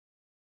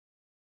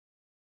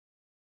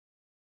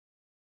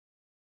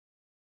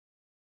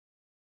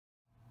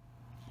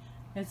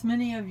As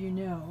many of you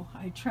know,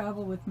 I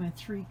travel with my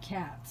 3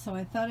 cats, so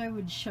I thought I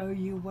would show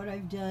you what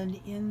I've done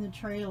in the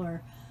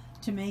trailer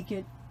to make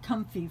it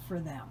comfy for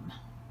them.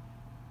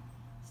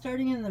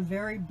 Starting in the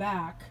very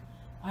back,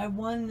 I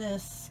won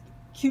this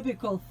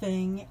cubicle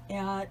thing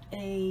at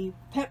a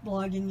pet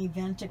blogging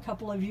event a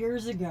couple of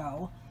years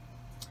ago,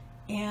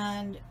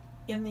 and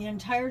in the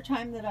entire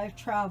time that I've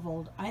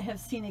traveled, I have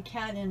seen a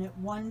cat in it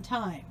one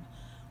time.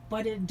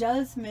 But it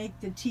does make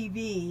the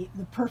TV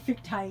the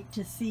perfect height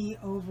to see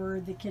over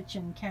the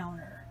kitchen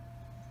counter.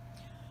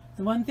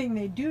 The one thing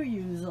they do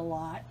use a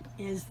lot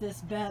is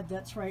this bed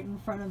that's right in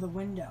front of the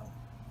window.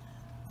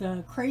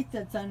 The crate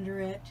that's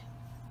under it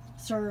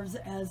serves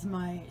as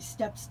my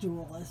step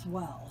stool as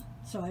well,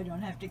 so I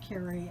don't have to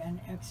carry an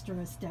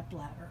extra step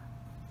ladder.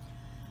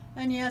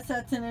 And yes,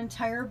 that's an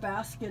entire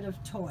basket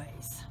of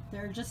toys.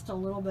 They're just a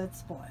little bit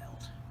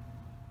spoiled.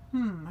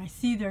 I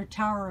see their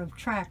tower of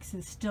tracks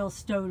is still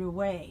stowed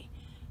away.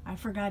 I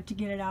forgot to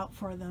get it out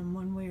for them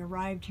when we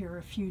arrived here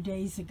a few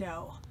days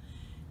ago.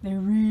 They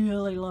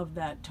really love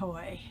that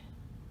toy.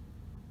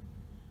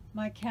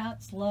 My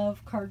cats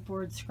love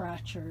cardboard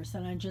scratchers,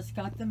 and I just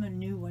got them a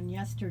new one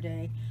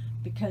yesterday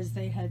because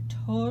they had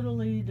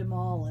totally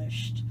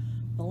demolished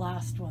the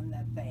last one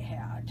that they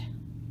had.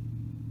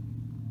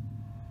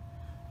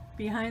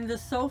 Behind the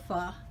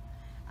sofa,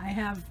 I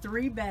have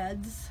 3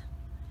 beds.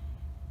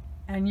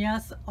 And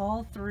yes,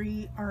 all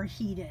 3 are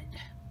heated.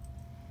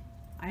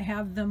 I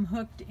have them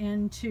hooked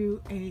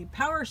into a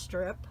power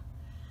strip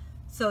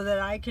so that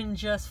I can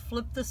just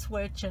flip the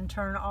switch and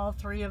turn all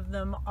 3 of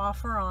them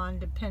off or on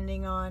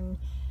depending on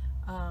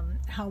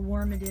how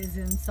warm it is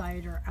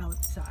inside or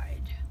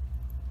outside.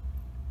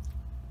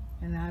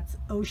 And that's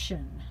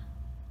Ocean.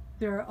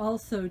 There are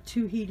also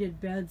 2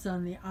 heated beds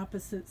on the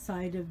opposite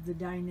side of the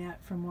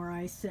dinette from where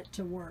I sit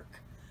to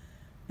work.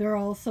 They're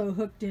also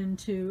hooked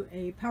into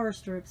a power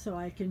strip so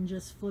I can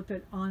just flip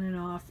it on and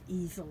off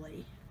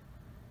easily.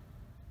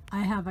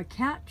 I have a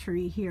cat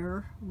tree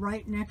here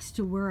right next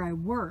to where I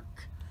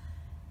work,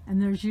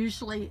 and there's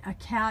usually a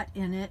cat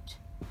in it,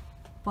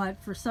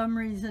 but for some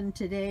reason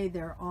today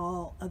they're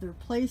all other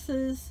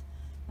places,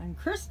 and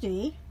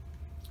Christy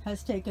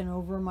has taken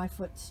over my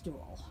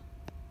footstool.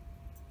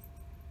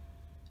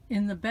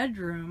 In the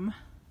bedroom,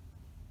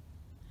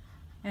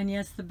 and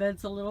yes, the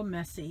bed's a little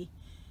messy.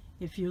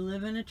 If you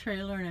live in a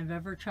trailer and have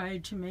ever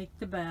tried to make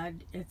the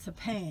bed, it's a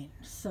pain.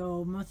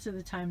 So most of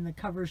the time the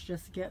covers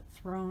just get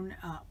thrown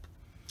up.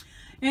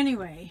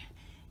 Anyway,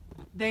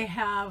 they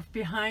have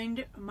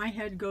behind, my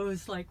head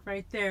goes like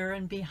right there,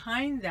 and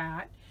behind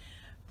that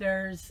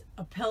there's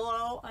a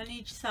pillow on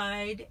each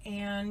side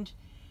and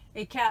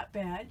a cat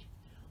bed.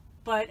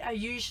 But I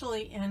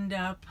usually end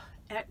up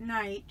at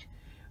night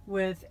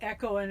with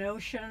Echo and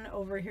Ocean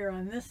over here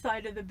on this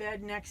side of the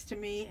bed next to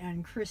me,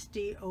 and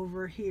Christy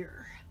over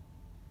here.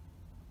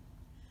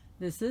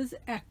 This is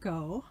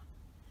Echo.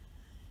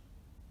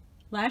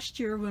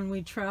 Last year when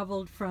we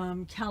traveled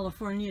from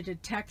California to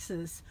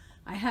Texas,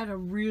 I had a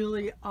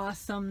really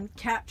awesome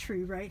cat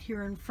tree right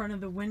here in front of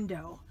the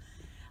window.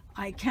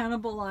 I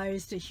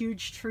cannibalized a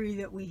huge tree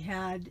that we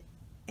had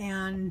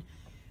and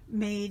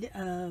made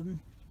a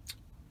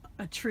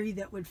tree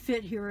that would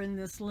fit here in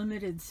this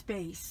limited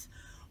space,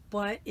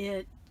 but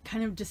it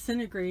kind of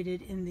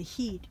disintegrated in the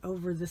heat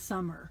over the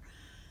summer.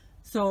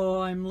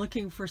 So I'm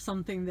looking for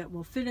something that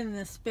will fit in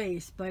this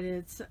space, but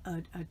it's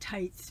a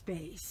tight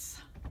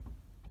space.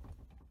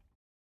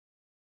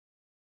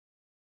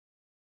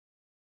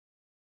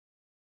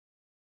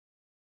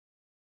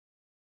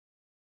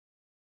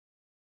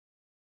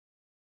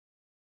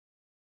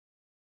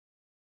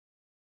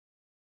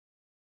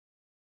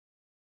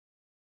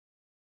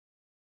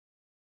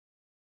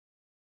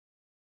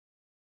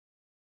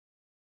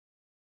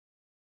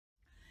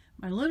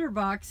 My litter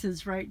box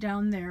is right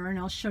down there, and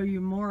I'll show you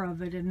more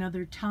of it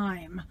another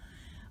time.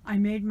 I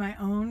made my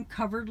own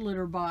covered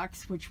litter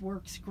box, which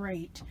works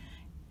great,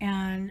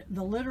 and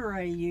the litter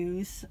I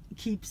use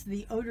keeps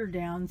the odor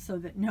down so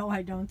that no,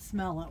 I don't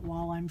smell it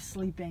while I'm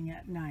sleeping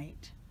at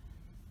night.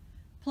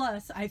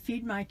 Plus, I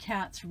feed my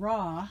cats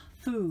raw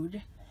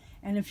food,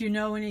 and if you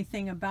know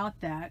anything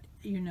about that,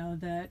 you know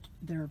that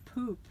their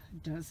poop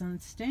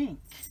doesn't stink.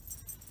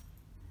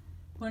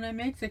 When I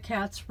make the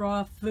cats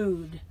raw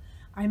food,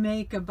 I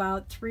make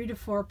about 3 to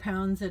 4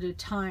 pounds at a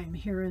time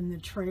here in the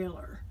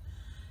trailer.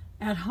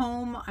 At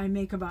home, I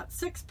make about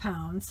 6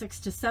 pounds, 6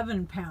 to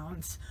 7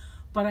 pounds,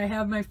 but I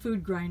have my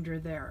food grinder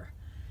there.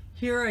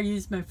 Here I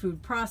use my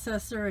food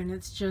processor, and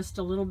it's just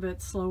a little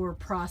bit slower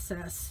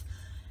process,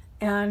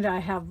 and I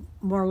have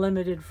more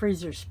limited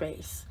freezer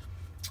space.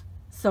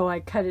 So I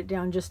cut it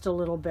down just a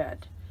little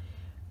bit.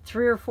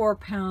 3 or 4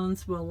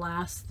 pounds will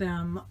last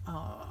them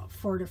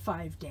 4 to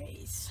 5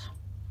 days.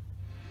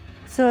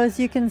 So as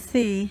you can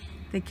see,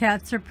 the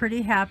cats are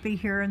pretty happy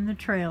here in the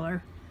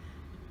trailer.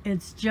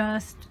 It's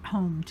just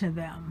home to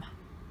them.